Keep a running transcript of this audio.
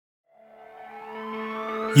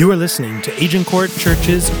You are listening to Agincourt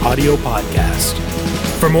Church's audio podcast.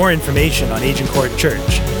 For more information on Agincourt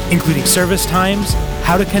Church, including service times,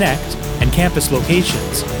 how to connect, and campus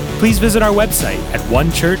locations, please visit our website at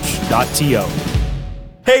onechurch.to.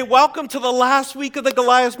 Hey, welcome to the last week of the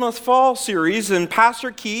Goliath Must Fall series, and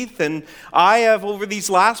Pastor Keith and I have, over these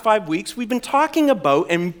last 5 weeks, we've been talking about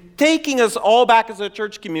and taking us all back as a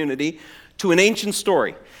church community to an ancient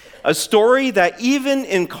story. A story that even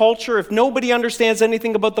in culture, if nobody understands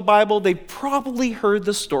anything about the Bible, they've probably heard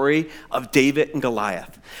the story of David and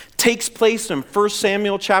Goliath. Takes place in 1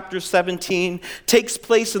 Samuel chapter 17, takes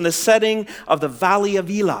place in the setting of the Valley of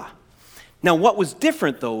Elah. Now, what was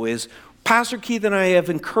different, though, is Pastor Keith and I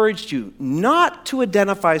have encouraged you not to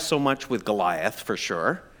identify so much with Goliath, for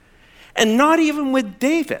sure, and not even with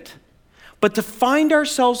David, but to find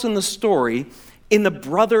ourselves in the story in the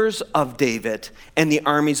brothers of David and the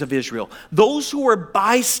armies of Israel. Those who were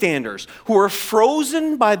bystanders, who were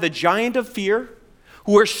frozen by the giant of fear,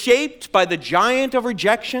 who were shaped by the giant of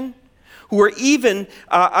rejection, who were even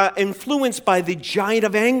influenced by the giant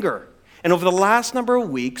of anger. And over the last number of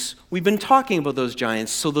weeks, we've been talking about those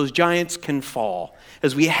giants so those giants can fall.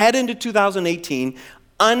 As we head into 2018,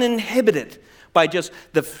 uninhibited by just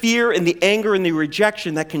the fear and the anger and the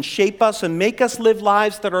rejection that can shape us and make us live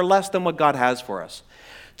lives that are less than what God has for us.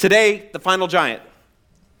 Today, the final giant.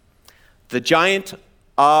 The giant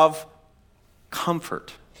of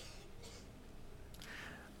comfort.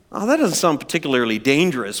 Oh, that doesn't sound particularly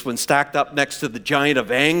dangerous when stacked up next to the giant of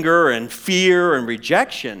anger and fear and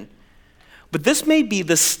rejection. But this may be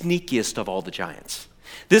the sneakiest of all the giants.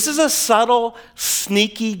 This is a subtle,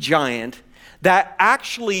 sneaky giant that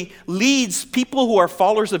actually leads people who are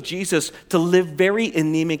followers of Jesus to live very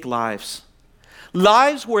anemic lives.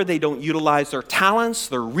 Lives where they don't utilize their talents,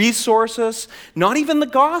 their resources, not even the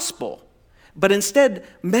gospel. But instead,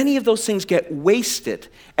 many of those things get wasted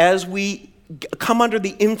as we come under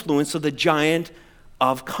the influence of the giant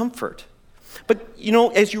of comfort. But,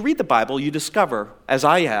 as you read the Bible, you discover, as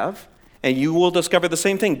I have, and you will discover the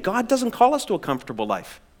same thing, God doesn't call us to a comfortable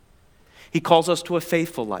life. He calls us to a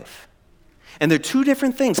faithful life. And they're two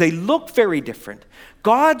different things. They look very different.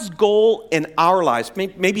 God's goal in our lives,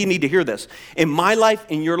 maybe you need to hear this, in my life,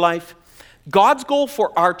 in your life, God's goal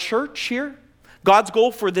for our church here, God's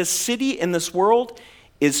goal for this city and this world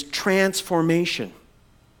is transformation.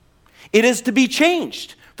 It is to be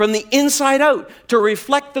changed from the inside out to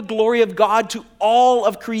reflect the glory of God to all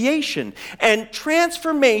of creation. And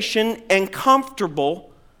transformation and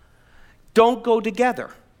comfortable don't go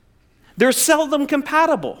together. They're seldom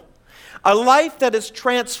compatible. A life that is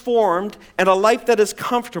transformed and a life that is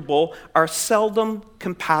comfortable are seldom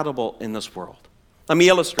compatible in this world. Let me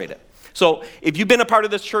illustrate it. So if you've been a part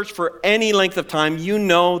of this church for any length of time, you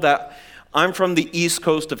know that I'm from the east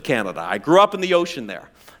coast of Canada. I grew up in the ocean there.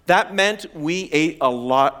 That meant we ate a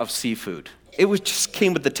lot of seafood. It just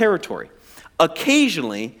came with the territory.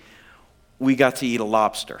 Occasionally, we got to eat a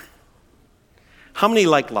lobster. How many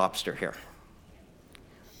like lobster here?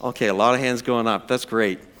 Okay, a lot of hands going up. That's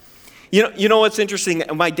great. You know what's interesting?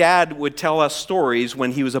 My dad would tell us stories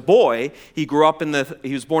when he was a boy. He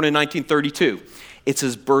was born in 1932. It's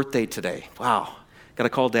his birthday today. Wow, got to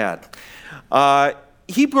call Dad.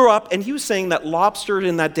 He grew up and he was saying that lobster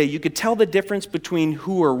in that day, you could tell the difference between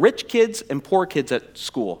who were rich kids and poor kids at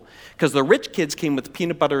school. Because the rich kids came with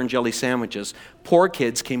peanut butter and jelly sandwiches. Poor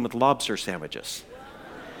kids came with lobster sandwiches.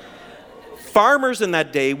 Farmers in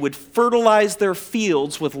that day would fertilize their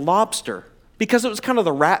fields with lobster because it was kind of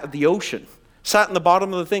the rat of the ocean. Sat in the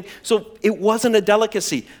bottom of the thing. So it wasn't a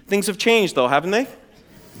delicacy. Things have changed though, haven't they?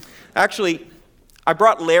 Actually, I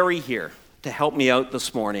brought Larry here to help me out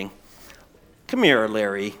this morning. Come here,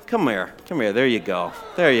 Larry. Come here. There you go.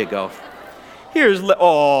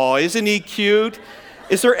 Isn't he cute?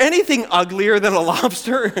 Is there anything uglier than a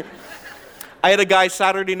lobster? I had a guy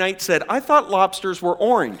Saturday night said, I thought lobsters were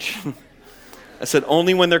orange. I said,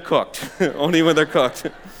 only when they're cooked. Only when they're cooked.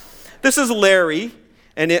 This is Larry,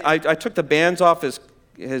 and I took the bands off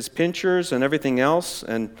his pinchers and everything else,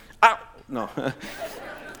 and no.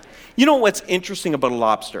 You know what's interesting about a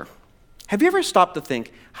lobster? Have you ever stopped to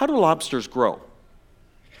think, how do lobsters grow?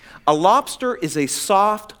 A lobster is a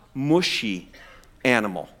soft, mushy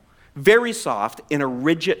animal. Very soft in a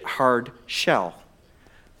rigid, hard shell.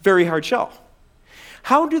 Very hard shell.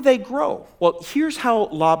 How do they grow? Well, here's how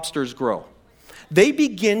lobsters grow. They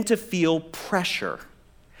begin to feel pressure.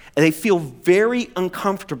 And they feel very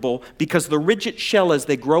uncomfortable because the rigid shell, as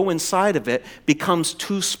they grow inside of it, becomes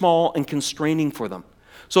too small and constraining for them.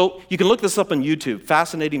 So you can look this up on YouTube,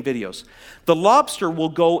 fascinating videos. The lobster will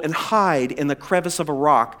go and hide in the crevice of a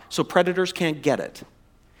rock so predators can't get it.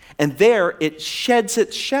 And there it sheds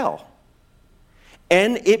its shell.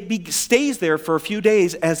 And it stays there for a few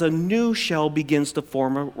days as a new shell begins to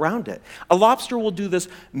form around it. A lobster will do this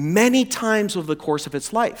many times over the course of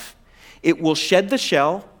its life. It will shed the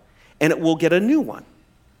shell, and it will get a new one.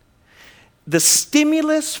 The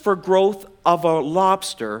stimulus for growth of a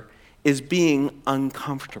lobster is being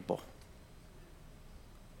uncomfortable.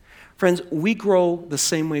 Friends, we grow the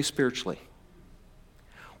same way spiritually.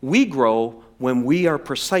 We grow when we are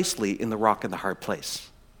precisely in the rock and the hard place.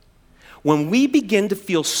 When we begin to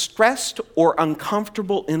feel stressed or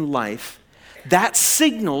uncomfortable in life, that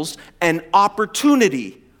signals an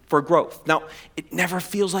opportunity for growth. Now, it never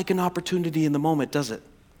feels like an opportunity in the moment, does it?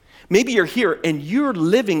 Maybe you're here and you're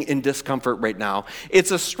living in discomfort right now.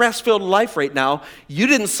 It's a stress-filled life right now. You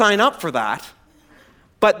didn't sign up for that.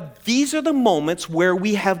 But these are the moments where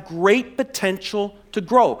we have great potential to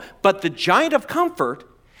grow. But the giant of comfort,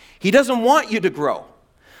 he doesn't want you to grow.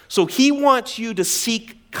 So he wants you to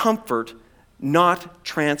seek comfort, not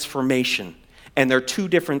transformation. And they're two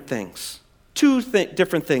different things.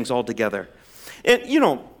 Different things altogether. And,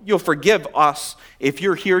 you'll forgive us if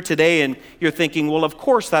you're here today and you're thinking, well, of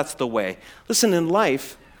course that's the way. Listen, in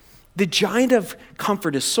life, the giant of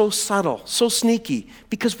comfort is so subtle, so sneaky,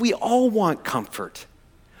 because we all want comfort.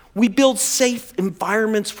 We build safe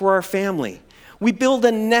environments for our family. We build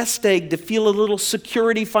a nest egg to feel a little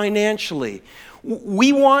security financially.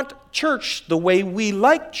 We want church the way we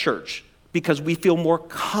like church because we feel more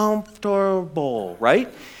comfortable,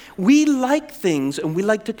 right? We like things and we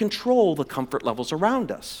like to control the comfort levels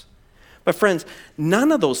around us. But friends,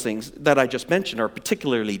 none of those things that I just mentioned are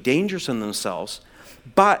particularly dangerous in themselves,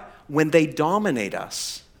 but when they dominate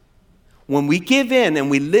us, when we give in and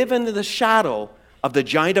we live into the shadow of the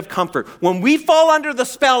giant of comfort, when we fall under the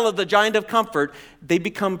spell of the giant of comfort, they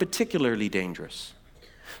become particularly dangerous.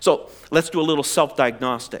 So let's do a little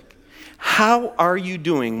self-diagnostic. How are you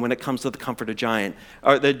doing when it comes to the comfort of giant,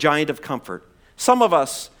 or the giant of comfort? Some of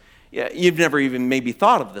us, you've never even maybe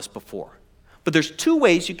thought of this before. But there's two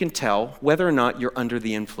ways you can tell whether or not you're under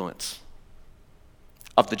the influence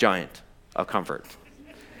of the giant of comfort.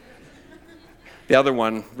 The other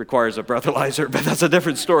one requires a breathalyzer, but that's a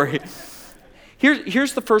different story.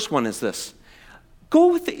 Here's the first one is this.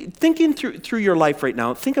 Go with thinking through your life right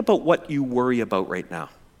now. Think about what you worry about right now.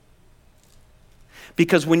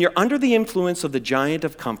 Because when you're under the influence of the giant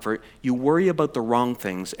of comfort, you worry about the wrong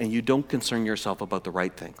things and you don't concern yourself about the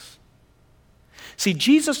right things. See,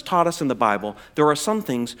 Jesus taught us in the Bible there are some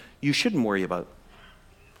things you shouldn't worry about.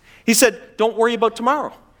 He said, don't worry about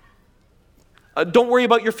tomorrow. Don't worry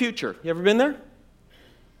about your future. You ever been there?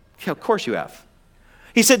 Yeah, of course you have.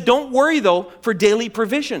 He said, don't worry, though, for daily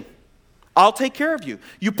provision. I'll take care of you.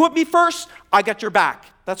 You put me first, I got your back.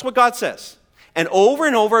 That's what God says. And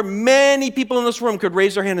over, many people in this room could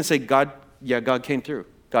raise their hand and say, God came through.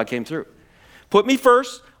 God came through. Put me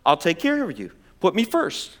first, I'll take care of you. Put me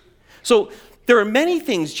first. So there are many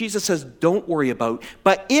things Jesus says don't worry about,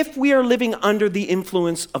 but if we are living under the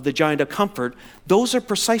influence of the giant of comfort, those are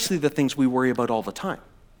precisely the things we worry about all the time.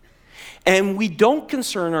 And we don't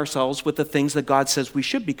concern ourselves with the things that God says we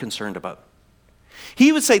should be concerned about.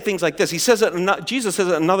 He would say things like this. Jesus says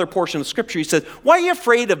it in another portion of Scripture. He says, why are you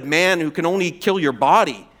afraid of man who can only kill your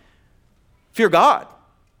body? Fear God.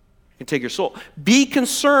 He can take your soul. Be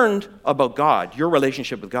concerned about God, your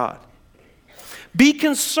relationship with God. Be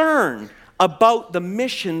concerned about the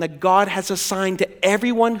mission that God has assigned to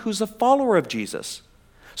everyone who's a follower of Jesus.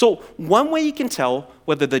 So one way you can tell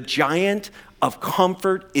whether the giant of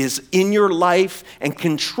comfort is in your life and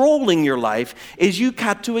controlling your life is you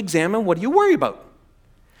got to examine what do you worry about.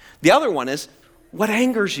 The other one is what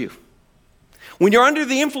angers you. When you're under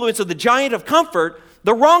the influence of the giant of comfort,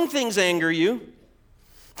 the wrong things anger you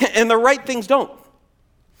and the right things don't.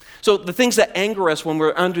 So the things that anger us when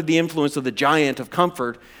we're under the influence of the giant of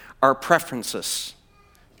comfort are preferences,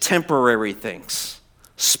 temporary things,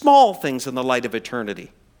 small things in the light of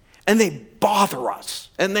eternity. And they bother us,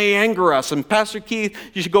 and they anger us. And Pastor Keith,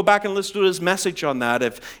 you should go back and listen to his message on that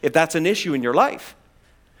if that's an issue in your life.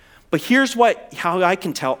 But here's how I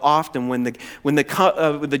can tell often when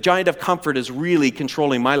the giant of comfort is really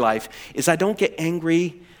controlling my life is I don't get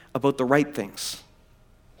angry about the right things.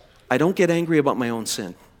 I don't get angry about my own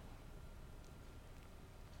sin.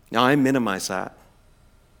 Now, I minimize that.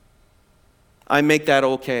 I make that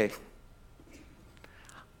okay.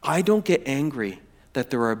 I don't get angry that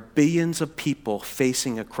there are billions of people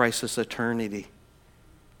facing a crisis eternity.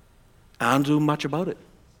 I don't do much about it.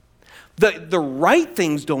 The right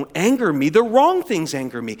things don't anger me. The wrong things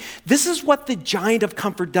anger me. This is what the giant of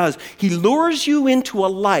comfort does. He lures you into a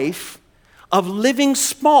life of living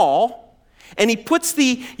small, And he puts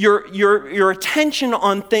your attention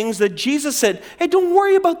on things that Jesus said, hey, don't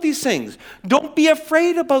worry about these things. Don't be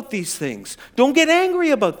afraid about these things. Don't get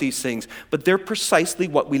angry about these things. But they're precisely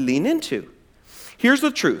what we lean into. Here's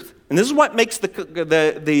the truth. And this is what makes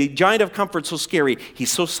the giant of comfort so scary.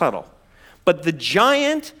 He's so subtle. But the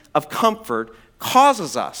giant of comfort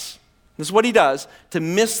causes us, this is what he does, to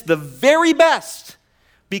miss the very best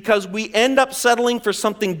because we end up settling for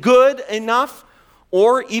something good enough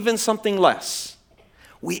or even something less.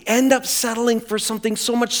 We end up settling for something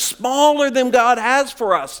so much smaller than God has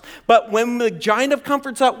for us. But when the giant of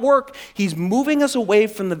comfort's at work, he's moving us away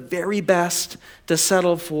from the very best to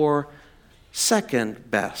settle for second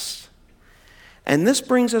best. And this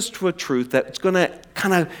brings us to a truth that's going to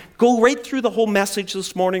kind of go right through the whole message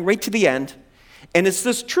this morning, right to the end. And it's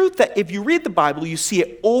this truth that if you read the Bible, you see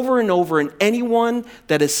it over and over in anyone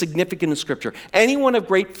that is significant in Scripture, anyone of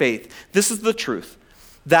great faith. This is the truth,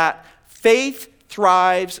 that faith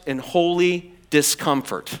thrives in holy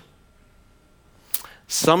discomfort.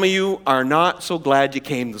 Some of you are not so glad you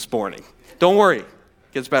came this morning. Don't worry, it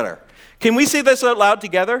gets better. Can we say this out loud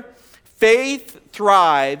together? Faith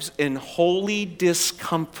thrives in holy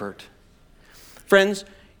discomfort. Friends,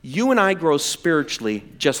 you and I grow spiritually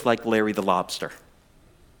just like Larry the Lobster.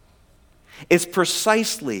 It's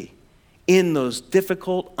precisely in those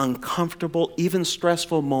difficult, uncomfortable, even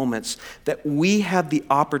stressful moments that we have the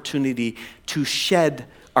opportunity to shed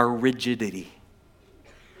our rigidity,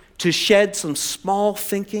 to shed some small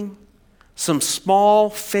thinking, some small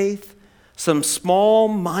faith, some small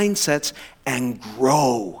mindsets, and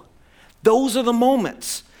grow. Those are the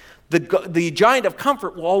moments. The giant of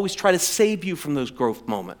comfort will always try to save you from those growth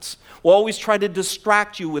moments. Will always try to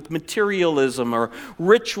distract you with materialism or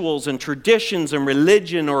rituals and traditions and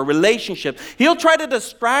religion or relationship. He'll try to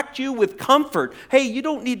distract you with comfort. Hey, you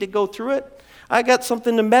don't need to go through it. I got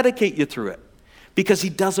something to medicate you through it. Because he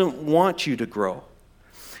doesn't want you to grow.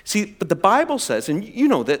 See, but the Bible says, and you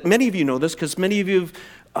know that, many of you know this because many of you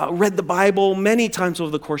have read the Bible many times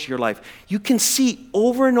over the course of your life. You can see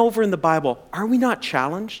over and over in the Bible, are we not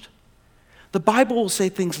challenged? The Bible will say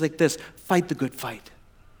things like this: fight the good fight.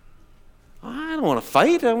 I don't want to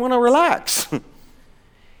fight, I want to relax.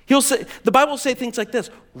 The Bible will say things like this: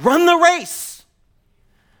 run the race.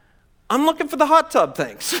 I'm looking for the hot tub,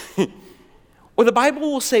 thanks. Or the Bible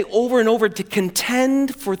will say over and over to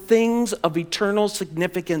contend for things of eternal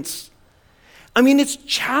significance. I mean, it's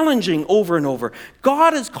challenging over and over.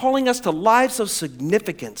 God is calling us to lives of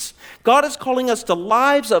significance. God is calling us to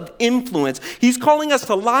lives of influence. He's calling us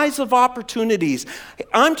to lives of opportunities.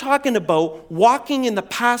 I'm talking about walking in the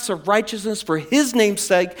paths of righteousness for his name's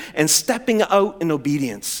sake and stepping out in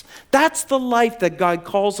obedience. That's the life that God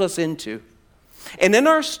calls us into. And in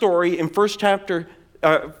our story in 1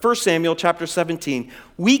 Samuel chapter 17,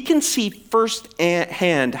 we can see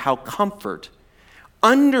firsthand how comfort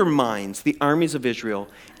undermines the armies of Israel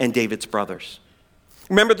and David's brothers.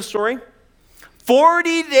 Remember the story?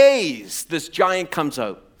 40 days this giant comes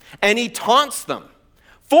out and he taunts them.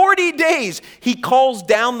 40 days he calls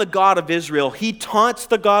down the God of Israel. He taunts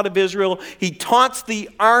the God of Israel. He taunts the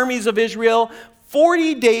armies of Israel.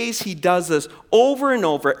 40 days he does this over and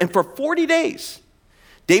over. And for 40 days,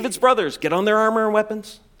 David's brothers get on their armor and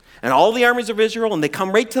weapons, and all the armies of Israel, and they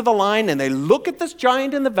come right to the line, and they look at this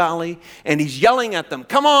giant in the valley, and he's yelling at them,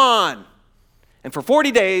 come on! And for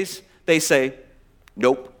 40 days, they say,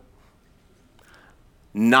 nope,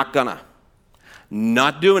 not gonna,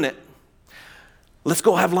 not doing it. Let's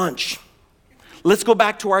go have lunch. Let's go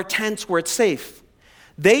back to our tents where it's safe.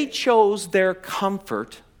 They chose their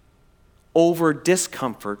comfort over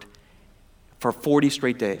discomfort for 40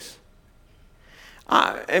 straight days.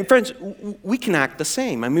 And friends, we can act the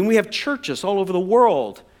same. I mean, we have churches all over the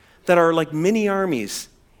world that are like mini armies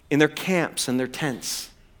in their camps and their tents.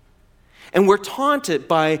 And we're taunted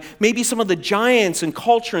by maybe some of the giants in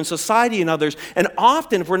culture and society and others. And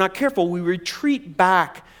often, if we're not careful, we retreat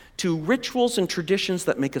back to rituals and traditions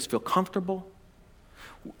that make us feel comfortable,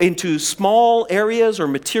 into small areas or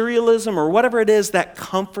materialism or whatever it is that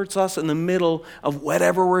comforts us in the middle of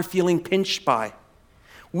whatever we're feeling pinched by.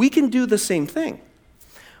 We can do the same thing.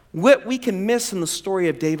 What we can miss in the story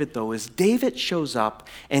of David, though, is David shows up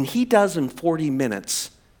and he does in 40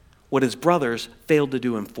 minutes what his brothers failed to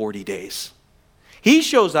do in 40 days. He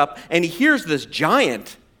shows up and he hears this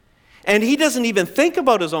giant and he doesn't even think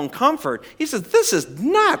about his own comfort. He says, this is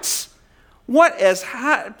nuts. What has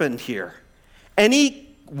happened here? And he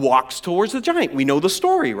walks towards the giant. We know the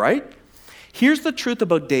story, right? Here's the truth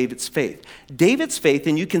about David's faith. David's faith,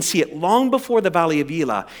 and you can see it long before the Valley of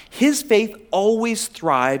Elah, his faith always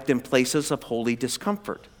thrived in places of holy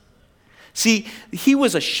discomfort. See, he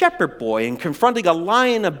was a shepherd boy, and confronting a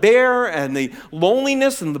lion, a bear, and the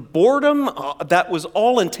loneliness and the boredom that was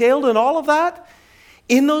all entailed in all of that,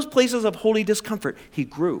 in those places of holy discomfort, he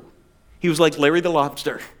grew. He was like Larry the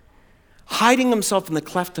Lobster, hiding himself in the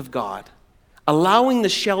cleft of God, allowing the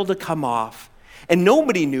shell to come off. And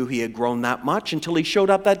nobody knew he had grown that much until he showed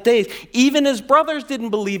up that day. Even his brothers didn't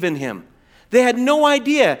believe in him. They had no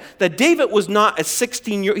idea that David was not a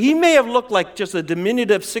 16-year-old. He may have looked like just a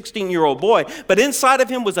diminutive 16-year-old boy, but inside of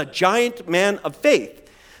him was a giant man of faith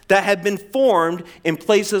that had been formed in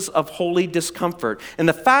places of holy discomfort. And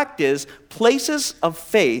the fact is, places of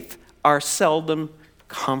faith are seldom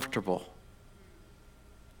comfortable.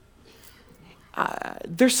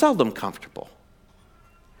 They're seldom comfortable.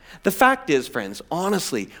 The fact is, friends,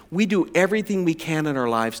 honestly, we do everything we can in our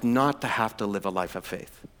lives not to have to live a life of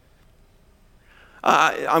faith.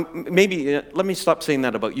 Let me stop saying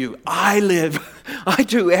that about you. I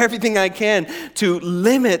do everything I can to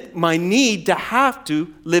limit my need to have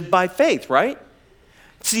to live by faith, right?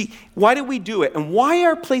 See, why do we do it? And why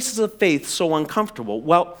are places of faith so uncomfortable?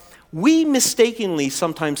 Well, we mistakenly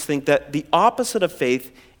sometimes think that the opposite of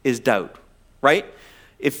faith is doubt, right?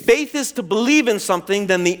 If faith is to believe in something,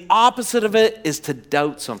 then the opposite of it is to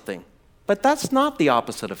doubt something. But that's not the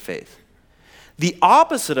opposite of faith. The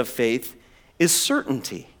opposite of faith is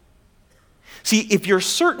certainty. See, if you're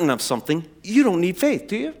certain of something, you don't need faith,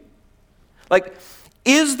 do you? Like,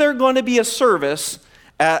 is there going to be a service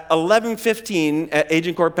at 11:15 at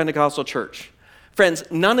Agent Court Pentecostal Church? Friends,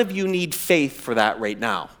 none of you need faith for that right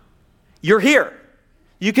now. You're here.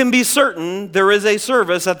 You can be certain there is a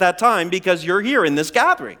service at that time because you're here in this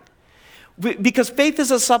gathering. Because faith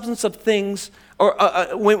is a substance of things, or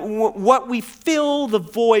what we fill the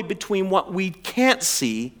void between what we can't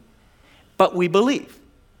see, but we believe.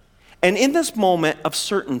 And in this moment of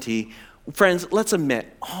certainty, friends, let's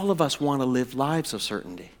admit, all of us want to live lives of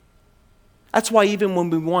certainty. That's why even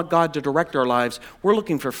when we want God to direct our lives, we're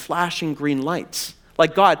looking for flashing green lights.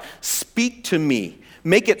 Like, God, speak to me.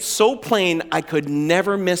 Make it so plain I could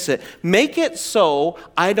never miss it. Make it so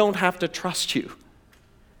I don't have to trust you.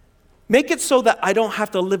 Make it so that I don't have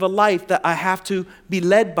to live a life that I have to be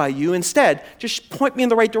led by you. Instead, just point me in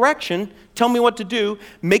the right direction. Tell me what to do.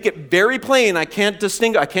 Make it very plain. I can't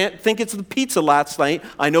think it's the pizza last night.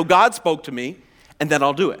 I know God spoke to me, and then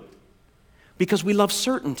I'll do it. Because we love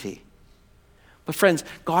certainty. But friends,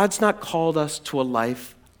 God's not called us to a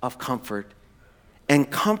life of comfort. And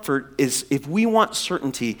comfort is, if we want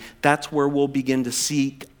certainty, that's where we'll begin to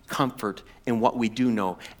seek comfort in what we do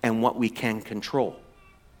know and what we can control.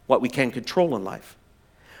 What we can control in life.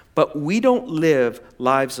 But we don't live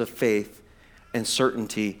lives of faith and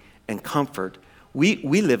certainty and comfort. We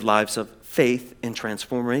live lives of faith and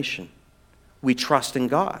transformation. We trust in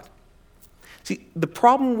God. See, the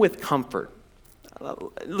problem with comfort,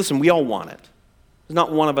 listen, we all want it. There's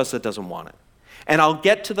not one of us that doesn't want it. And I'll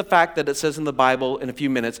get to the fact that it says in the Bible in a few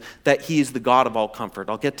minutes that he is the God of all comfort.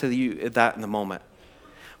 I'll get to that in a moment.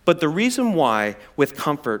 But the reason why with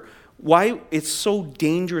comfort, why it's so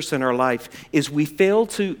dangerous in our life is we fail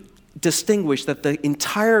to distinguish that the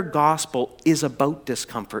entire gospel is about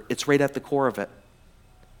discomfort. It's right at the core of it.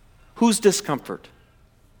 Whose discomfort?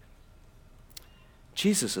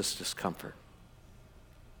 Jesus' discomfort.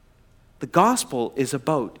 The gospel is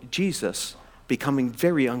about Jesus becoming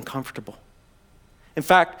very uncomfortable. In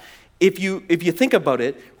fact, if you think about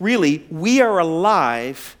it, really, we are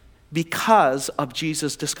alive because of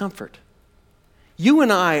Jesus' discomfort. You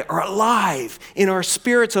and I are alive in our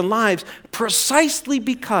spirits and lives precisely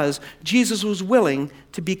because Jesus was willing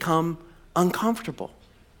to become uncomfortable.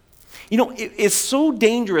 You know, it's so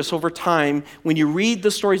dangerous over time when you read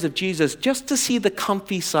the stories of Jesus just to see the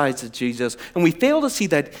comfy sides of Jesus, and we fail to see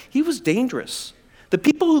that he was dangerous. The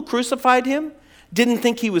people who crucified him didn't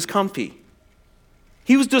think he was comfy.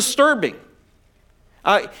 He was disturbing.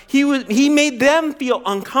 He made them feel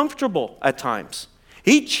uncomfortable at times.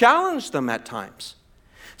 He challenged them at times.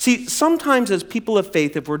 See, sometimes as people of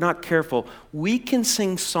faith, if we're not careful, we can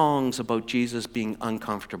sing songs about Jesus being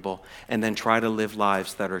uncomfortable and then try to live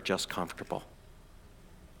lives that are just comfortable.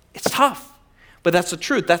 It's tough, but that's the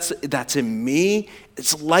truth. That's in me.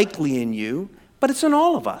 It's likely in you, but it's in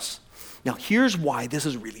all of us. Now, here's why this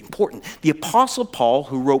is really important. The Apostle Paul,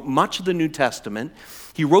 who wrote much of the New Testament,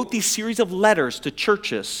 he wrote these series of letters to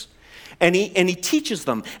churches, and he teaches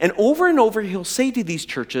them. And over he'll say to these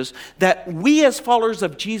churches that we as followers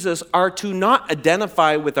of Jesus are to not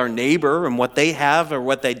identify with our neighbor and what they have or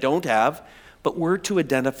what they don't have, but we're to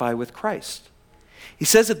identify with Christ. He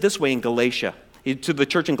says it this way in Galatia. To the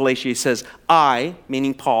church in Galatia, he says, I,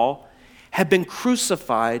 meaning Paul, have been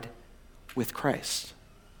crucified with Christ.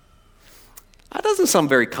 That doesn't sound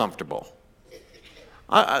very comfortable.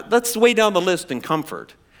 That's way down the list in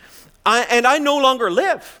comfort. And I no longer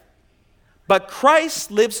live, but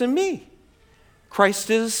Christ lives in me. Christ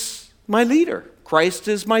is my leader. Christ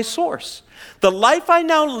is my source. The life I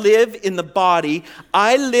now live in the body,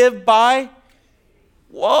 I live by,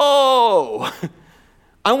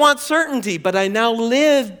 I want certainty, but I now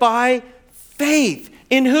live by faith.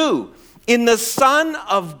 In who? In the Son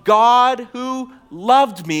of God who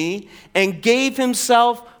loved me and gave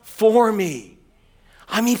himself for me.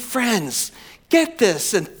 I mean, friends, get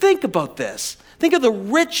this and think about this. Think of the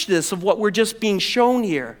richness of what we're just being shown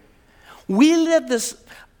here. We live this,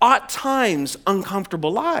 at times,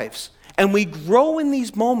 uncomfortable lives. And we grow in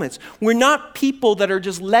these moments. We're not people that are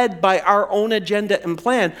just led by our own agenda and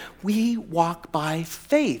plan. We walk by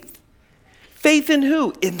faith. Faith in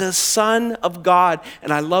who? In the Son of God.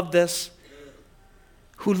 And I love this.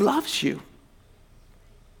 Who loves you.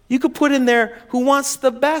 You could put in there, who wants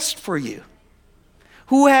the best for you.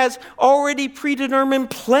 Who has already predetermined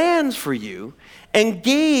plans for you and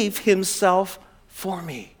gave himself for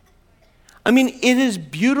me. I mean, it is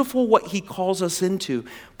beautiful what he calls us into,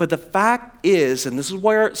 but the fact is, and this is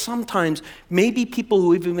where sometimes maybe people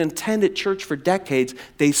who have even attended church for decades,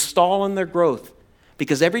 they stall in their growth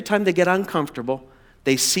because every time they get uncomfortable,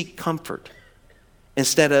 they seek comfort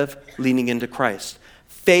instead of leaning into Christ.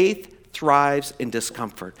 Faith thrives in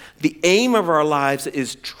discomfort. The aim of our lives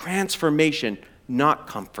is transformation, not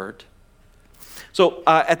comfort. So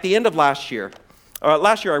at the end of last year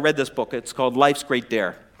I read this book. It's called Life's Great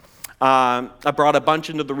Dare. I brought a bunch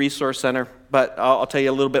into the Resource Center, but I'll tell you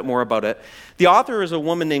a little bit more about it. The author is a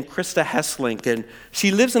woman named Krista Hesslink, and she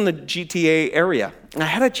lives in the GTA area. And I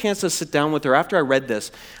had a chance to sit down with her after I read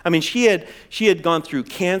this. I mean, she had gone through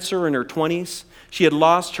cancer in her 20s. She had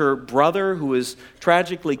lost her brother, who was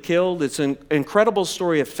tragically killed. It's an incredible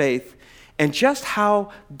story of faith, and just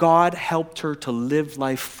how God helped her to live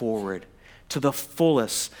life forward to the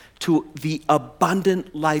fullest, to the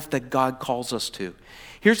abundant life that God calls us to.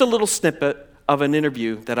 Here's a little snippet of an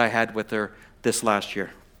interview that I had with her this last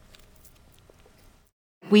year.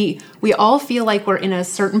 We all feel like we're in a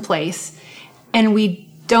certain place, and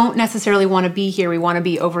we don't necessarily want to be here. We want to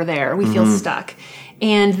be over there. We feel stuck.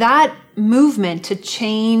 And that movement to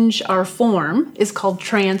change our form is called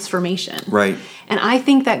transformation. Right. And I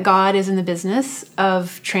think that God is in the business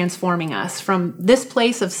of transforming us from this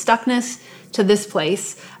place of stuckness to this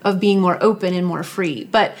place of being more open and more free.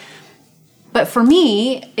 But for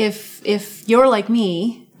me, if you're like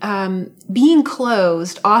me, being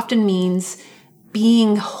closed often means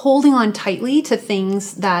holding on tightly to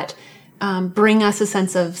things that bring us a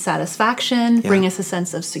sense of satisfaction, bring us a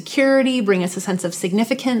sense of security, bring us a sense of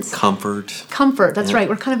significance. Comfort, that's right.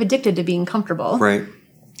 We're kind of addicted to being comfortable. Right.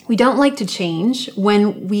 We don't like to change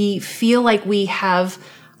when we feel like we have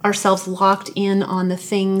ourselves locked in on the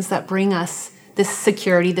things that bring us this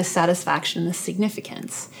security, this satisfaction, this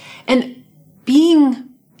significance. And being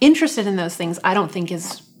interested in those things, I don't think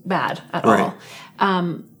is bad at all.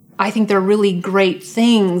 I think they're really great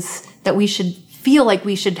things that we should feel like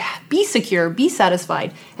we should be secure, be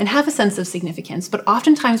satisfied, and have a sense of significance. But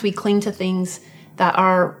oftentimes we cling to things that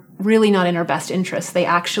are really not in our best interest. They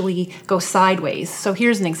actually go sideways. So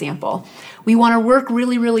here's an example. We want to work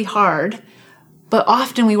really, really hard, but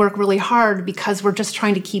often we work really hard because we're just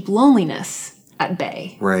trying to keep loneliness at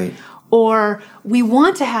bay. Right. Or we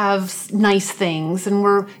want to have nice things and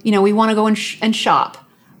we want to go and shop,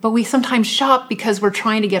 but we sometimes shop because we're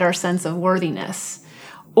trying to get our sense of worthiness.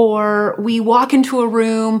 Or we walk into a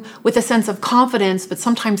room with a sense of confidence, but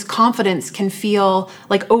sometimes confidence can feel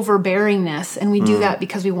like overbearingness, and we do that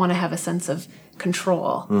because we want to have a sense of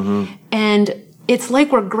control. And it's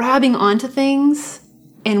like we're grabbing onto things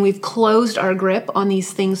and we've closed our grip on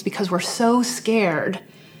these things because we're so scared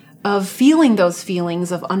of feeling those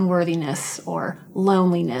feelings of unworthiness or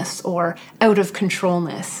loneliness or out of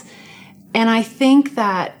controlness. And I think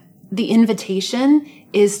that the invitation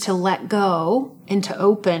is to let go and to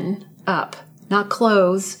open up, not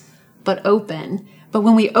close, but open. But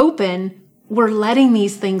when we open, we're letting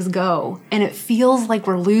these things go, and it feels like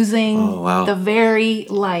we're losing the very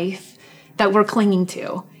life that we're clinging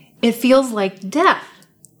to. It feels like death.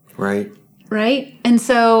 Right. Right? And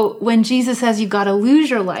so when Jesus says you've got to lose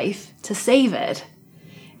your life to save it,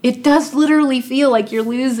 it does literally feel like you're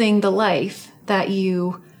losing the life that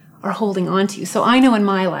you are holding on to. So I know in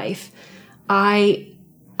my life, I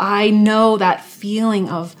know that feeling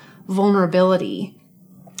of vulnerability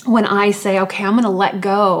when I say, okay, I'm going to let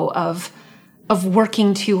go of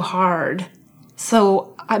working too hard.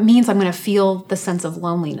 So it means I'm going to feel the sense of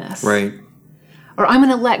loneliness. Right. Or I'm going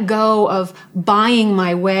to let go of buying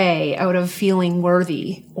my way out of feeling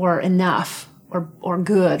worthy or enough or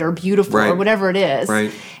good or beautiful or whatever it is.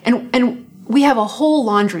 Right. And we have a whole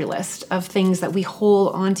laundry list of things that we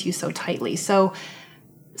hold onto so tightly. So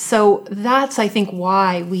that's, I think,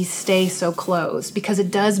 why we stay so close, because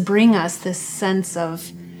it does bring us this sense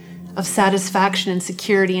of satisfaction and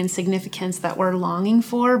security and significance that we're longing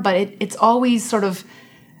for, but it's always sort of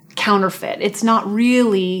counterfeit. It's not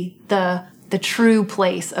really the true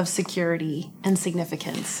place of security and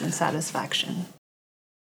significance and satisfaction.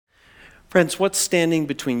 Friends, what's standing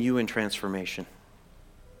between you and transformation?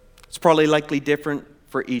 It's probably likely different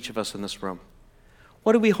for each of us in this room.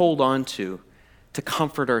 What do we hold on to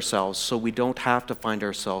comfort ourselves so we don't have to find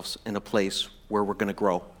ourselves in a place where we're going to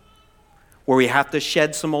grow, where we have to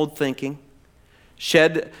shed some old thinking,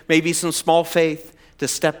 shed maybe some small faith to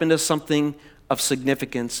step into something of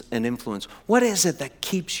significance and influence? What is it that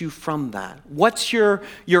keeps you from that? What's your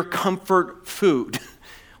comfort food?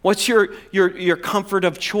 What's your comfort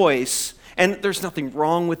of choice? And there's nothing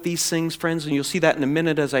wrong with these things, friends, and you'll see that in a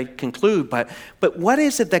minute as I conclude, but what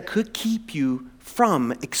is it that could keep you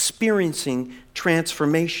from experiencing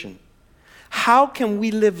transformation? How can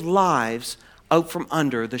we live lives out from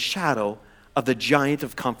under the shadow of the giant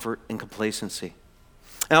of comfort and complacency?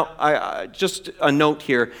 Now, I just a note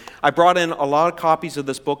here. I brought in a lot of copies of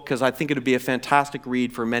this book because I think it would be a fantastic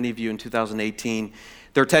read for many of you in 2018.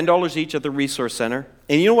 They're $10 each at the Resource Center.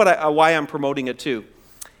 And you know why I'm promoting it too?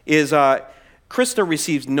 Is Krista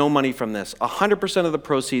receives no money from this. 100% of the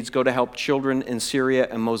proceeds go to help children in Syria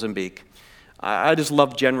and Mozambique. I just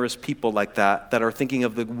love generous people like that are thinking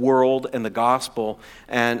of the world and the gospel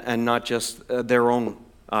and not just their own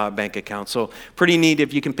bank account. So pretty neat.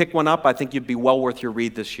 If you can pick one up, I think you'd be well worth your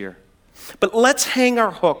read this year. But let's hang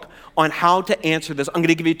our hook on how to answer this. I'm going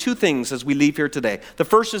to give you two things as we leave here today. The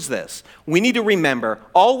first is this. We need to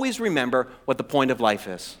always remember what the point of life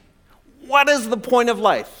is. What is the point of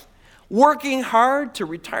life? Working hard to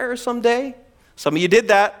retire someday? Some of you did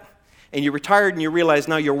that, and you retired and you realize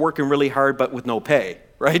now you're working really hard but with no pay,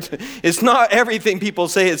 right? It's not everything people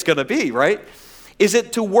say it's going to be, right? Is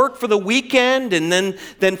it to work for the weekend and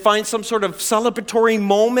then find some sort of celebratory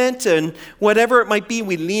moment and whatever it might be,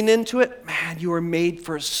 we lean into it? Man, you are made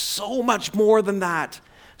for so much more than that.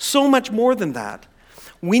 So much more than that.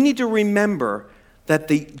 We need to remember that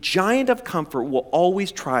the giant of comfort will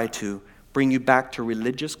always try to bring you back to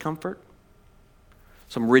religious comfort,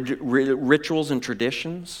 some rituals and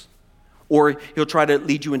traditions, or he'll try to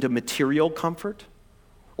lead you into material comfort,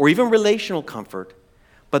 or even relational comfort.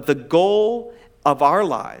 But the goal of our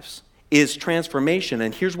lives is transformation,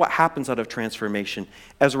 and here's what happens out of transformation.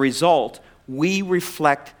 As a result, we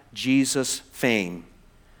reflect Jesus' fame.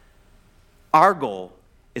 Our goal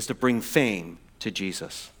is to bring fame to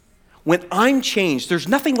Jesus. When I'm changed, there's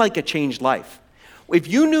nothing like a changed life. If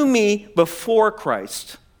you knew me before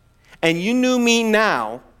Christ and you knew me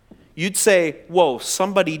now, you'd say, whoa,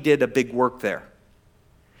 somebody did a big work there.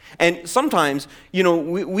 And sometimes,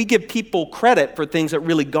 we give people credit for things that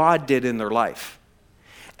really God did in their life.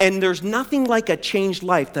 And there's nothing like a changed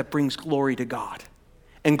life that brings glory to God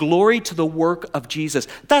and glory to the work of Jesus.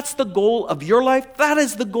 That's the goal of your life. That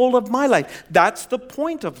is the goal of my life. That's the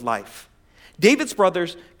point of life. David's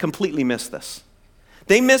brothers completely missed this.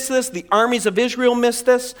 They missed this. The armies of Israel missed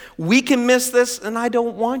this. We can miss this, and I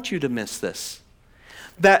don't want you to miss this.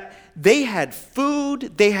 That they had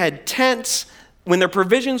food, they had tents. When their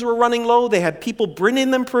provisions were running low, they had people bringing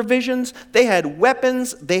them provisions. They had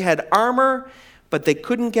weapons, they had armor, but they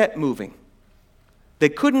couldn't get moving. They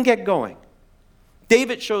couldn't get going.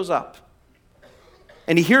 David shows up,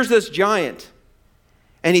 and he hears this giant,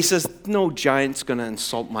 and he says, no giant's going to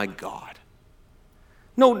insult my God.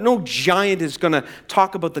 No giant is going to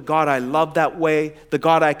talk about the God I love that way, the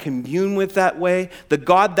God I commune with that way, the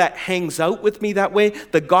God that hangs out with me that way,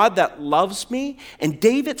 the God that loves me. And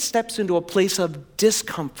David steps into a place of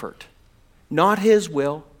discomfort. Not his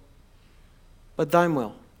will, but thine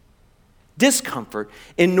will. Discomfort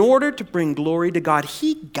in order to bring glory to God.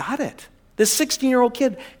 He got it. This 16-year-old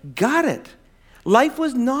kid got it. Life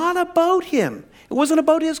was not about him. It wasn't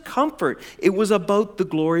about his comfort. It was about the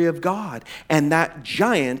glory of God. And that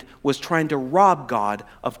giant was trying to rob God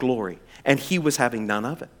of glory. And he was having none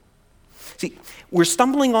of it. See, we're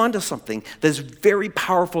stumbling onto something that's very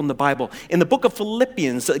powerful in the Bible. In the book of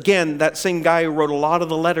Philippians, again, that same guy who wrote a lot of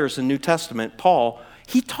the letters in the New Testament, Paul,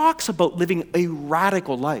 he talks about living a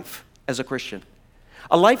radical life as a Christian.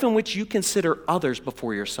 A life in which you consider others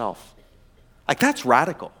before yourself. Like, that's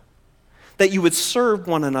radical. That you would serve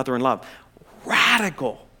one another in love.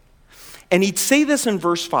 Radical. And he'd say this in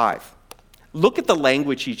verse 5. Look at the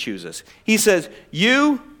language he chooses. He says,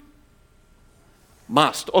 you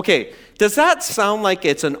must. Okay, does that sound like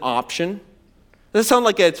it's an option? Does it sound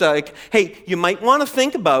like it's like, hey, you might want to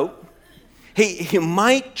think about, hey, you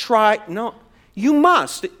might try. No, you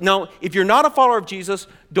must. Now, if you're not a follower of Jesus,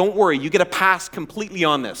 don't worry. You get a pass completely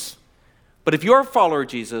on this. But if you're a follower of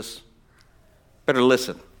Jesus, better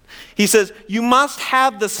listen. He says, you must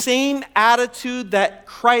have the same attitude that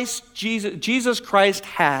Jesus Christ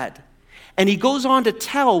had. And he goes on to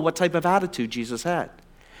tell what type of attitude Jesus had.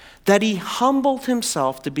 That he humbled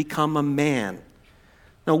himself to become a man.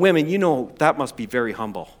 Now, women, you know that must be very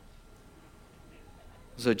humble.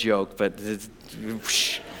 It's a joke, but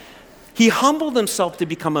he humbled himself to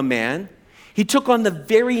become a man. He took on the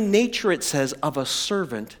very nature, it says, of a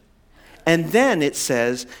servant. And then it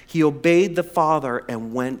says he obeyed the Father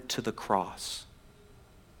and went to the cross.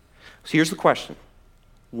 So here's the question.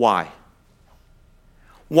 Why?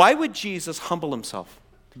 Why would Jesus humble himself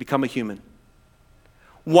to become a human?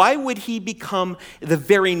 Why would he become the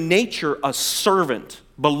very nature a servant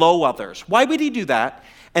below others? Why would he do that?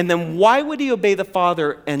 And then why would he obey the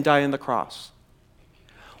Father and die on the cross?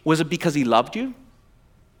 Was it because he loved you?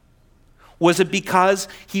 Was it because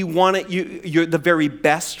he wanted you're the very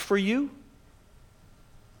best for you?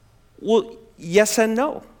 Well, yes and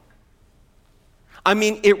no. I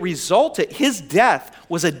mean, his death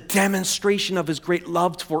was a demonstration of his great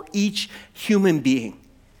love for each human being.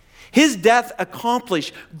 His death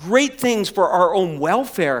accomplished great things for our own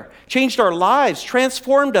welfare, changed our lives,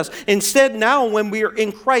 transformed us. Instead, now when we are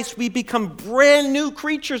in Christ, we become brand new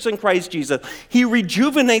creatures in Christ Jesus. He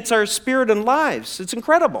rejuvenates our spirit and lives. It's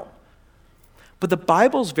incredible. But the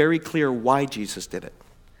Bible's very clear why Jesus did it.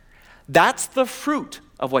 That's the fruit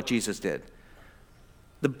of what Jesus did.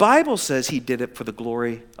 The Bible says he did it for the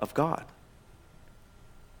glory of God.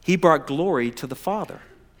 He brought glory to the Father.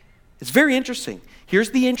 It's very interesting. Here's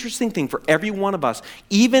the interesting thing for every one of us,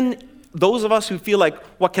 even those of us who feel like,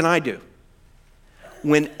 what can I do?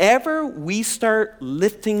 Whenever we start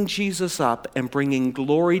lifting Jesus up and bringing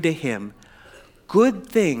glory to him, good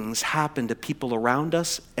things happen to people around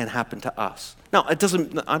us and happen to us. Now,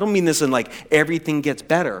 I don't mean this in like everything gets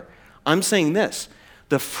better. I'm saying this.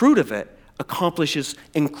 The fruit of it accomplishes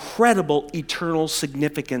incredible eternal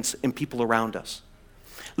significance in people around us.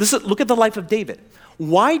 Listen, look at the life of David.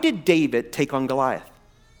 Why did David take on Goliath?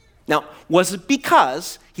 Now, was it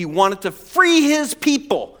because he wanted to free his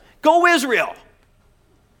people? Go Israel!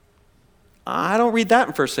 I don't read that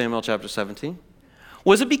in 1 Samuel chapter 17.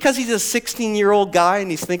 Was it because he's a 16-year-old guy and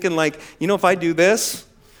he's thinking like, if I do this,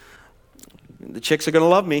 the chicks are going to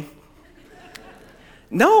love me?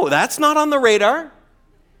 No, that's not on the radar.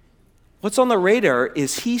 What's on the radar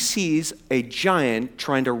is he sees a giant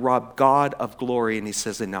trying to rob God of glory and he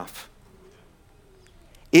says, enough.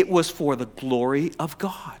 It was for the glory of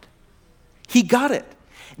God. He got it.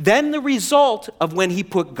 Then the result of when he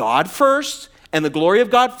put God first and the glory of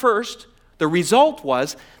God first, the result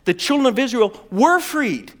was the children of Israel were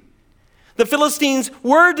freed. The Philistines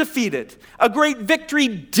were defeated. A great victory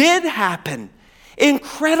did happen.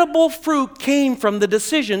 Incredible fruit came from the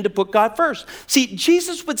decision to put God first. See,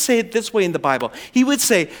 Jesus would say it this way in the Bible. He would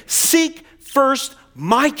say, seek first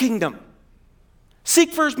my kingdom.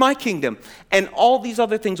 Seek first my kingdom, and all these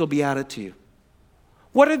other things will be added to you.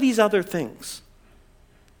 What are these other things?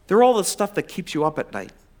 They're all the stuff that keeps you up at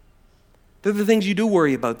night. They're the things you do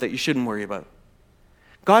worry about that you shouldn't worry about.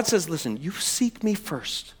 God says, listen, you seek me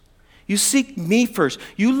first. You seek me first.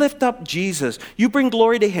 You lift up Jesus. You bring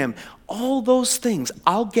glory to him. All those things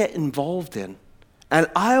I'll get involved in, and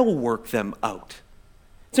I'll work them out.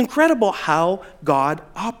 It's incredible how God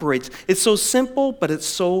operates. It's so simple, but it's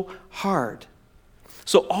so hard.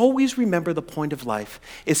 So always remember the point of life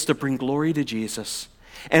is to bring glory to Jesus.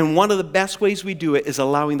 And one of the best ways we do it is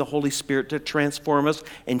allowing the Holy Spirit to transform us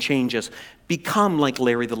and change us. Become like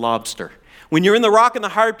Larry the Lobster. When you're in the rock and the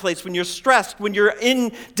hard place, when you're stressed, when you're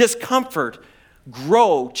in discomfort,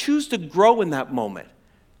 grow. Choose to grow in that moment.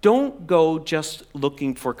 Don't go just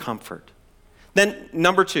looking for comfort. Then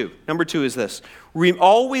number two is this.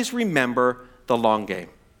 Always remember the long game.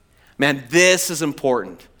 Man, this is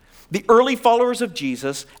important. The early followers of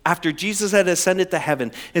Jesus, after Jesus had ascended to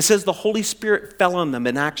heaven, it says the Holy Spirit fell on them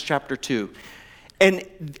in Acts chapter 2. And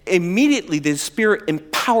immediately the Spirit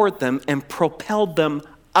empowered them and propelled them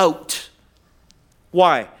out.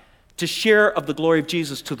 Why? To share of the glory of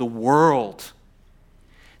Jesus to the world.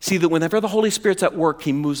 See that whenever the Holy Spirit's at work,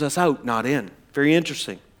 he moves us out, not in. Very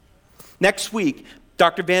interesting. Next week,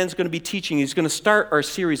 Dr. Van's going to be teaching. He's going to start our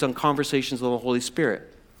series on conversations with the Holy Spirit.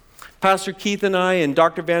 Pastor Keith and I and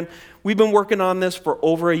Dr. Van, we've been working on this for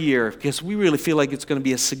over a year because we really feel like it's going to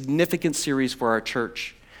be a significant series for our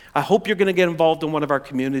church. I hope you're going to get involved in one of our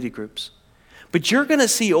community groups. But you're going to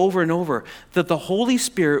see over and over that the Holy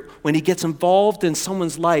Spirit, when he gets involved in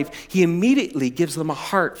someone's life, he immediately gives them a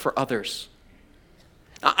heart for others.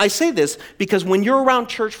 I say this because when you're around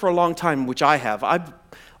church for a long time, which I have,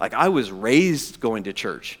 I was raised going to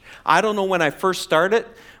church. I don't know when I first started,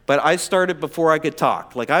 but I started before I could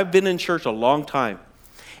talk. I've been in church a long time.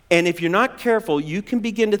 And if you're not careful, you can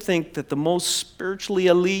begin to think that the most spiritually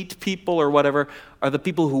elite people or whatever are the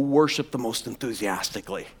people who worship the most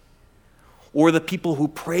enthusiastically, or the people who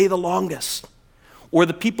pray the longest, or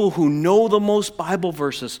the people who know the most Bible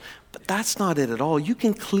verses. But that's not it at all. You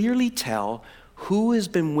can clearly tell who has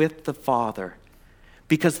been with the Father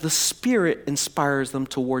because the Spirit inspires them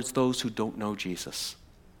towards those who don't know Jesus.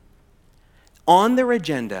 On their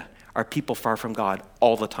agenda are people far from God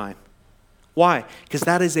all the time. Why? Because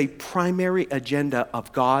that is a primary agenda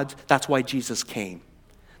of God. That's why Jesus came.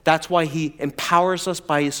 That's why he empowers us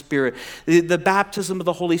by his Spirit. The baptism of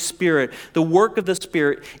the Holy Spirit, the work of the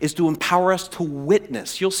Spirit is to empower us to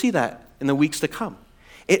witness. You'll see that in the weeks to come.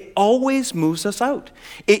 It always moves us out.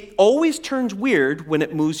 It always turns weird when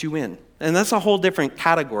it moves you in. And that's a whole different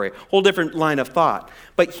category, whole different line of thought.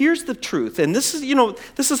 But here's the truth, and this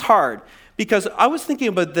is hard, because I was thinking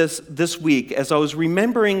about this week as I was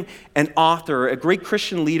remembering an author, a great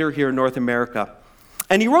Christian leader here in North America.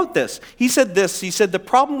 And he wrote this. He said, the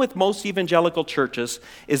problem with most evangelical churches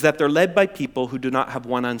is that they're led by people who do not have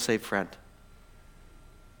one unsaved friend.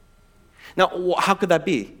 Now, how could that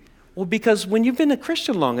be? Well, because when you've been a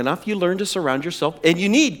Christian long enough, you learn to surround yourself, and you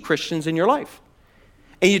need Christians in your life.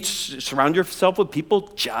 And you surround yourself with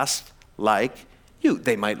people just like you.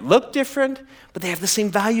 They might look different, but they have the same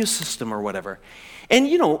value system or whatever. And,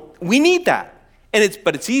 we need that.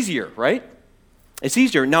 But it's easier, right? It's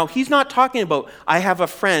easier. Now, he's not talking about, I have a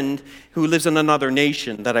friend who lives in another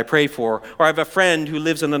nation that I pray for, or I have a friend who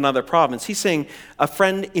lives in another province. He's saying a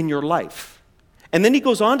friend in your life. And then he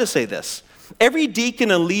goes on to say this. Every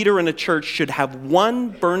deacon and leader in a church should have one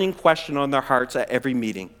burning question on their hearts at every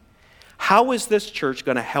meeting. How is this church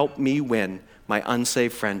going to help me win my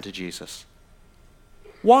unsaved friend to Jesus?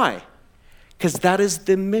 Why? Because that is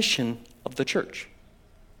the mission of the church.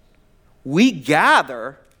 We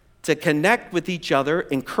gather to connect with each other,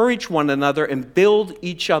 encourage one another, and build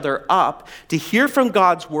each other up, to hear from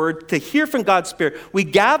God's word, to hear from God's Spirit. We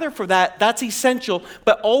gather for that. That's essential,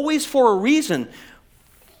 but always for a reason,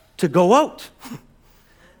 to go out.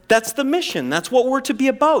 That's the mission. That's what we're to be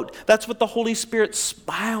about. That's what the Holy Spirit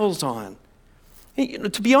smiles on.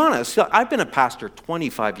 To be honest, I've been a pastor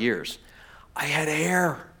 25 years. I had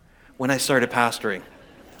hair when I started pastoring.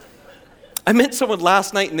 I met someone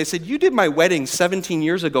last night and they said, you did my wedding 17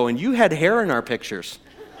 years ago and you had hair in our pictures.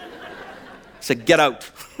 I said, get out.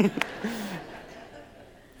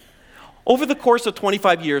 Over the course of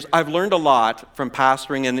 25 years, I've learned a lot from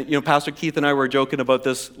pastoring, and Pastor Keith and I were joking about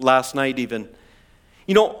this last night even.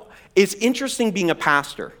 It's interesting being a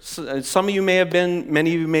pastor. Some of you may have been,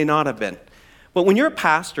 many of you may not have been. But when you're a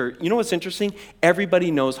pastor, you know what's interesting? Everybody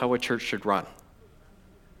knows how a church should run.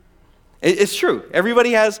 It's true.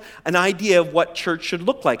 Everybody has an idea of what church should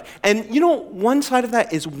look like. And one side of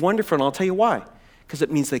that is wonderful, and I'll tell you why. Because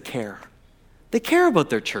it means they care. They care about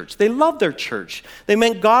their church. They love their church. They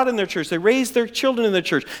meant God in their church. They raised their children in their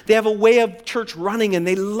church. They have a way of church running, and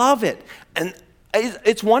they love it. And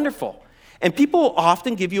it's wonderful. And people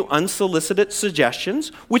often give you unsolicited suggestions,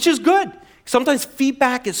 which is good. Sometimes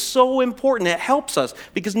feedback is so important. It helps us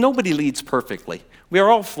because nobody leads perfectly. We are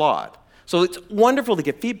all flawed. So it's wonderful to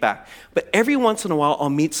get feedback. But every once in a while, I'll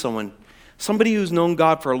meet somebody who's known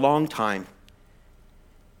God for a long time.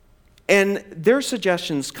 And their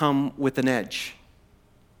suggestions come with an edge.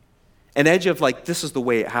 An edge of this is the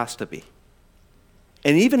way it has to be.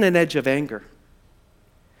 And even an edge of anger.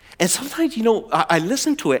 And sometimes, I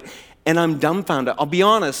listen to it and I'm dumbfounded. I'll be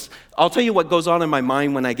honest. I'll tell you what goes on in my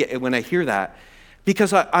mind when I hear that.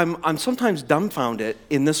 Because I'm sometimes dumbfounded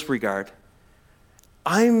in this regard.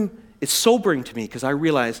 It's sobering to me because I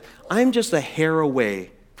realize I'm just a hair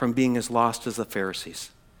away from being as lost as the Pharisees.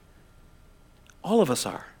 All of us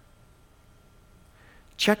are.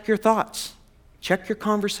 Check your thoughts. Check your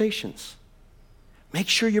conversations. Make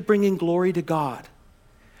sure you're bringing glory to God.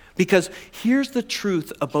 Because here's the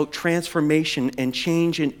truth about transformation and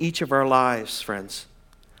change in each of our lives, friends.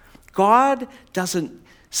 God doesn't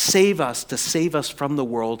save us to save us from the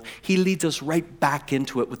world. He leads us right back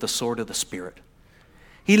into it with the sword of the Spirit.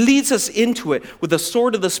 He leads us into it with the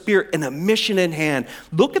sword of the Spirit and a mission in hand.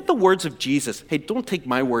 Look at the words of Jesus. Hey, don't take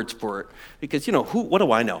my words for it because, what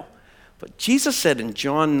do I know? But Jesus said in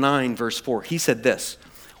John 9, verse 4, he said this,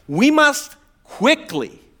 we must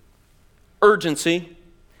quickly, urgency,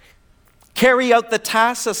 carry out the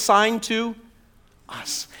tasks assigned to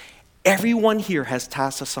us. Everyone here has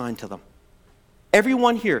tasks assigned to them.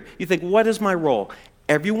 Everyone here, you think, what is my role?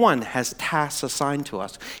 Everyone has tasks assigned to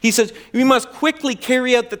us. He says, we must quickly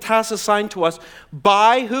carry out the tasks assigned to us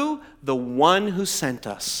by who? The one who sent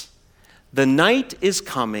us. The night is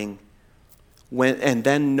coming and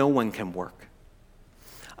then no one can work.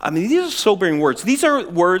 I mean, these are sobering words. These are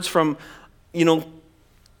words from,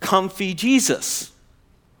 comfy Jesus.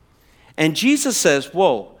 And Jesus says,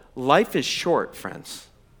 whoa, life is short, friends.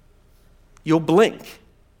 You'll blink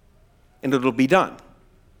and it'll be done.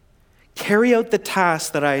 Carry out the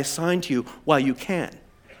task that I assigned to you while you can,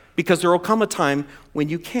 because there will come a time when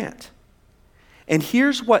you can't. And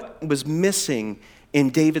here's what was missing in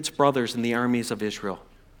David's brothers in the armies of Israel.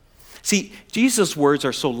 See, Jesus' words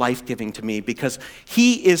are so life-giving to me because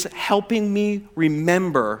he is helping me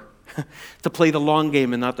remember to play the long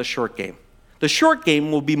game and not the short game. The short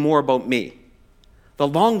game will be more about me. The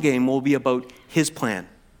long game will be about his plan.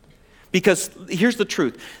 Because here's the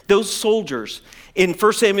truth. Those soldiers in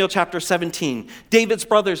 1 Samuel chapter 17, David's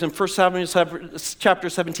brothers in 1 Samuel chapter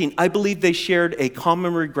 17, I believe they shared a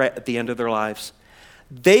common regret at the end of their lives.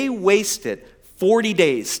 They wasted 40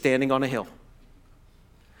 days standing on a hill.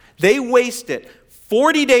 They wasted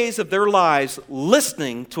 40 days of their lives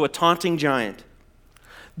listening to a taunting giant.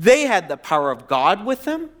 They had the power of God with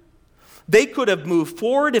them. They could have moved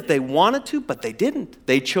forward if they wanted to, but they didn't.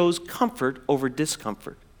 They chose comfort over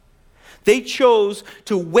discomfort. They chose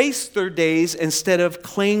to waste their days instead of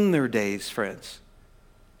claim their days, friends.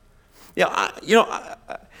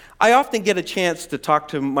 I often get a chance to talk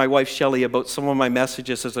to my wife, Shelley, about some of my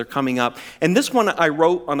messages as they're coming up. And this one I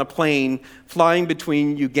wrote on a plane flying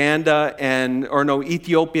between Ethiopia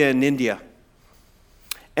and India.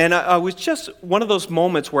 And I was just one of those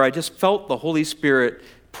moments where I just felt the Holy Spirit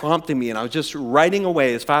prompting me, and I was just writing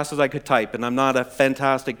away as fast as I could type, and I'm not a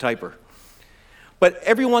fantastic typer. But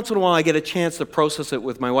every once in a while I get a chance to process it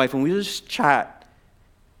with my wife, and we just chat.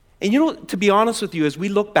 And to be honest with you, as we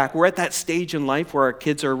look back, we're at that stage in life where our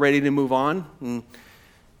kids are ready to move on.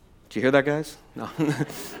 Did you hear that, guys? No.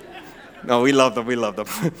 No, we love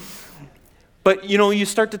them. But, you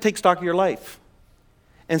start to take stock of your life.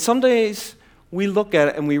 And some days we look at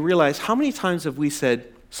it and we realize, how many times have we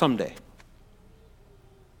said, someday?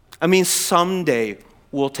 I mean, someday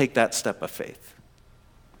we'll take that step of faith.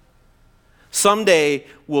 Someday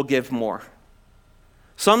we'll give more.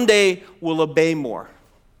 Someday we'll obey more.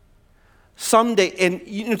 Someday,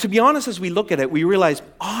 and to be honest, as we look at it, we realize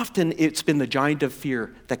often it's been the giant of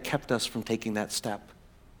fear that kept us from taking that step.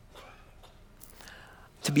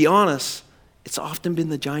 To be honest, it's often been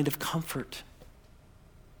the giant of comfort.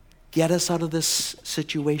 Get us out of this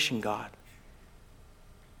situation, God.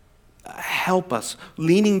 Help us,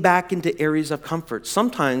 leaning back into areas of comfort.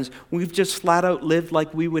 Sometimes we've just flat out lived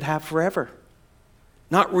like we would have forever,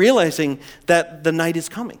 not realizing that the night is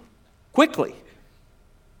coming quickly.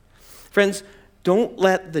 Friends, don't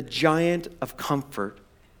let the giant of comfort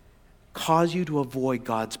cause you to avoid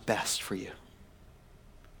God's best for you.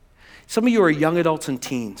 Some of you are young adults and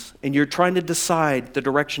teens, and you're trying to decide the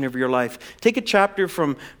direction of your life. Take a chapter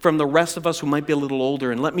from the rest of us who might be a little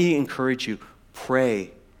older, and let me encourage you,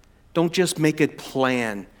 pray. Don't just make a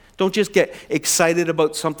plan. Don't just get excited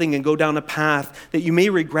about something and go down a path that you may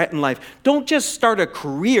regret in life. Don't just start a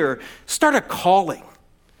career, start a calling.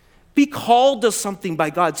 Be called to something by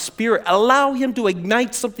God's Spirit. Allow Him to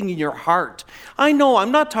ignite something in your heart. I know,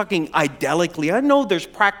 I'm not talking idolically. I know there's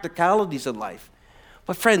practicalities in life.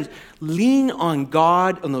 But friends, lean on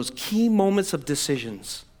God on those key moments of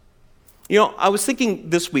decisions. I was thinking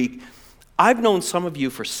this week, I've known some of you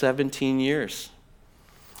for 17 years.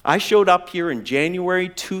 I showed up here in January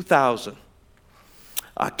 2000.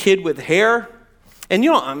 A kid with hair. And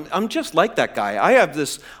I'm just like that guy.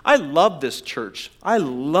 I love this church. I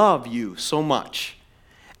love you so much.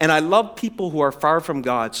 And I love people who are far from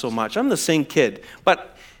God so much. I'm the same kid.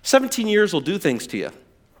 But 17 years will do things to you.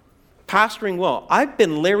 Pastoring will. I've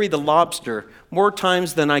been Larry the Lobster more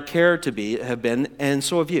times than I care to have been, and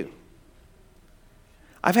so have you.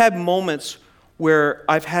 I've had moments where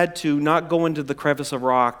I've had to not go into the crevice of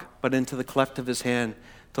rock, but into the cleft of His hand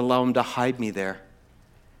to allow Him to hide me there.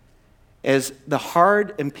 As the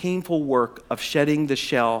hard and painful work of shedding the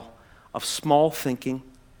shell of small thinking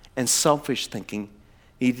and selfish thinking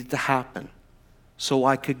needed to happen so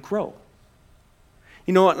I could grow.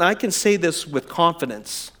 And I can say this with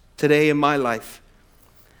confidence today in my life,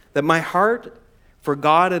 that my heart for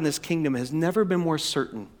God and His kingdom has never been more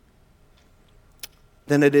certain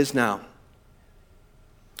than it is now.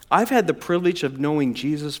 I've had the privilege of knowing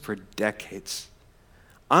Jesus for decades.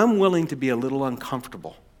 I'm willing to be a little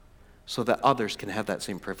uncomfortable so that others can have that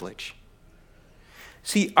same privilege.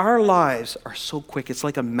 See, our lives are so quick. It's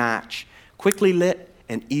like a match, quickly lit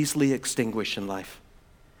and easily extinguished in life.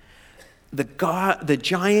 The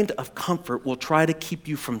giant of comfort will try to keep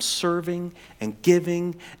you from serving and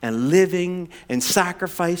giving and living and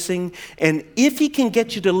sacrificing. And if he can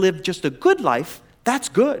get you to live just a good life, that's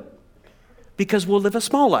good, because we'll live a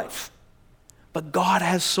small life. But God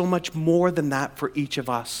has so much more than that for each of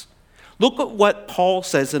us. Look at what Paul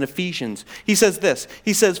says in Ephesians. He says this.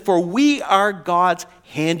 He says, "For we are God's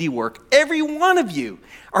handiwork." Every one of you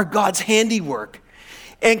are God's handiwork.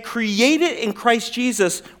 And created in Christ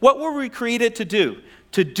Jesus, what were we created to do?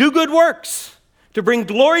 To do good works, to bring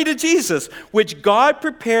glory to Jesus, which God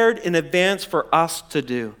prepared in advance for us to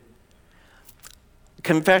do.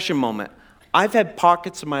 Confession moment. I've had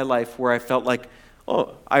pockets of my life where I felt like,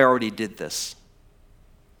 oh, I already did this.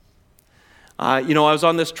 I was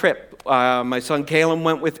on this trip. My son Caleb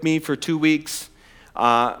went with me for 2 weeks.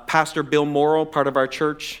 Pastor Bill Morrow, part of our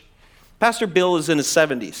church. Pastor Bill is in his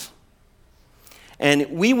 70s.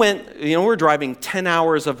 And we went, we're driving 10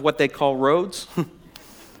 hours of what they call roads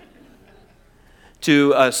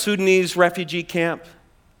to a Sudanese refugee camp.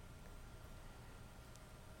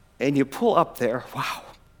 And you pull up there, wow.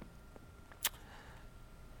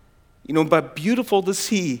 But beautiful to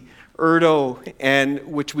see Erdo, and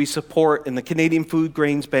which we support in the Canadian Food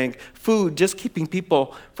Grains Bank, food, just keeping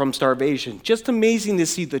people from starvation. Just amazing to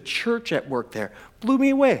see the church at work there. Blew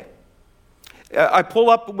me away. I pull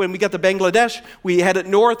up, when we got to Bangladesh, we headed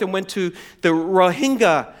north and went to the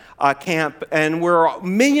Rohingya camp, and we're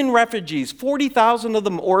 1 million refugees, 40,000 of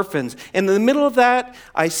them orphans. And in the middle of that,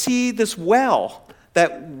 I see this well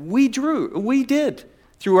that we did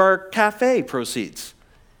through our cafe proceeds.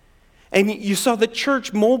 And you saw the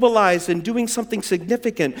church mobilized and doing something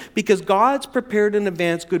significant because God's prepared in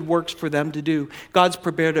advance good works for them to do. God's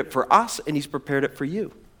prepared it for us, and he's prepared it for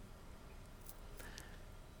you.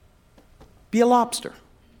 Be a lobster.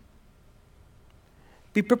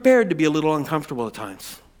 Be prepared to be a little uncomfortable at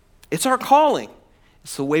times. It's our calling.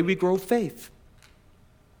 It's the way we grow faith.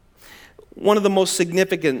 One of the most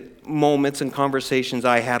significant moments and conversations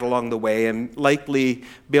I had along the way, and likely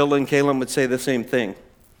Bill and Caleb would say the same thing.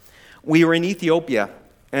 We were in Ethiopia,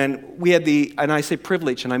 and we had and I say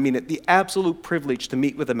privilege, and I mean it, the absolute privilege to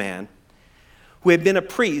meet with a man who had been a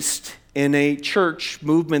priest in a church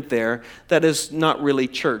movement there that is not really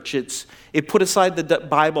church. It put aside the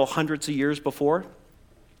Bible hundreds of years before,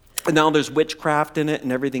 and now there's witchcraft in it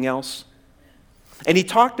and everything else. And he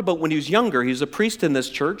talked about when he was younger, he was a priest in this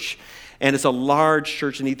church, and it's a large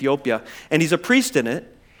church in Ethiopia, and he's a priest in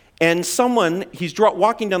it, and he's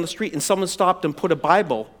walking down the street, and someone stopped and put a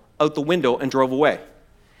Bible out the window and drove away.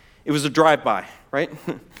 It was a drive-by, right?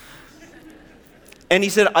 And he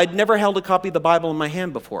said, I'd never held a copy of the Bible in my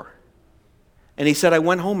hand before. And he said, I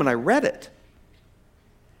went home and I read it.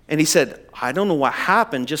 And he said, I don't know what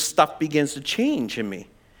happened, just stuff begins to change in me.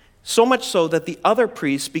 So much so that the other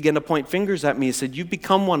priests began to point fingers at me and said, you've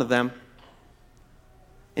become one of them.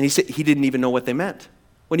 And he said he didn't even know what they meant.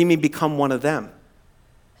 What do you mean become one of them?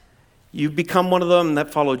 You've become one of them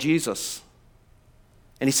that follow Jesus.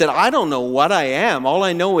 And he said, I don't know what I am. All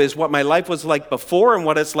I know is what my life was like before and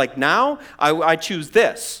what it's like now. I choose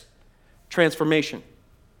this. Transformation.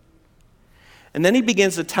 And then he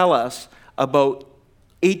begins to tell us about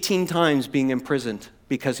 18 times being imprisoned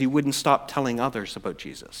because he wouldn't stop telling others about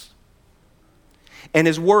Jesus. And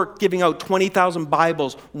his work giving out 20,000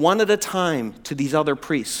 Bibles one at a time to these other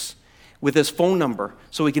priests with his phone number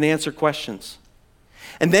so he can answer questions.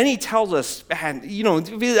 And then he tells us, man,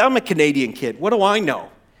 I'm a Canadian kid. What do I know?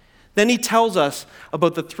 Then he tells us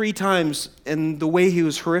about the 3 times and the way he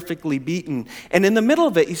was horrifically beaten. And in the middle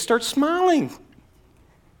of it, he starts smiling.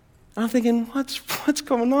 And I'm thinking, what's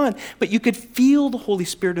going on? But you could feel the Holy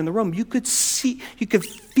Spirit in the room. You could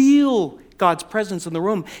feel God's presence in the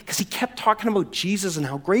room because he kept talking about Jesus and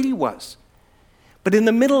how great he was. But in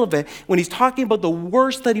the middle of it, when he's talking about the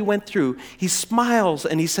worst that he went through, he smiles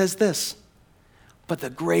and he says this, but the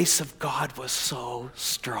grace of God was so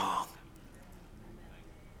strong.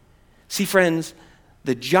 See, friends,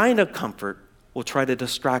 the giant of comfort will try to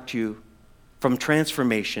distract you from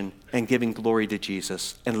transformation and giving glory to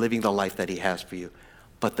Jesus and living the life that he has for you.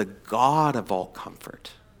 But the God of all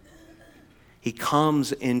comfort, he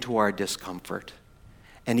comes into our discomfort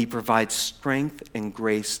and he provides strength and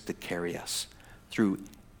grace to carry us through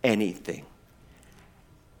anything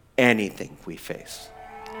we face.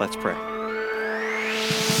 Let's pray.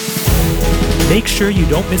 Make sure you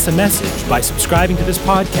don't miss a message by subscribing to this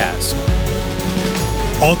podcast.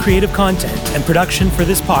 All creative content and production for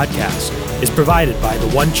this podcast is provided by the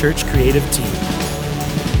One Church creative team.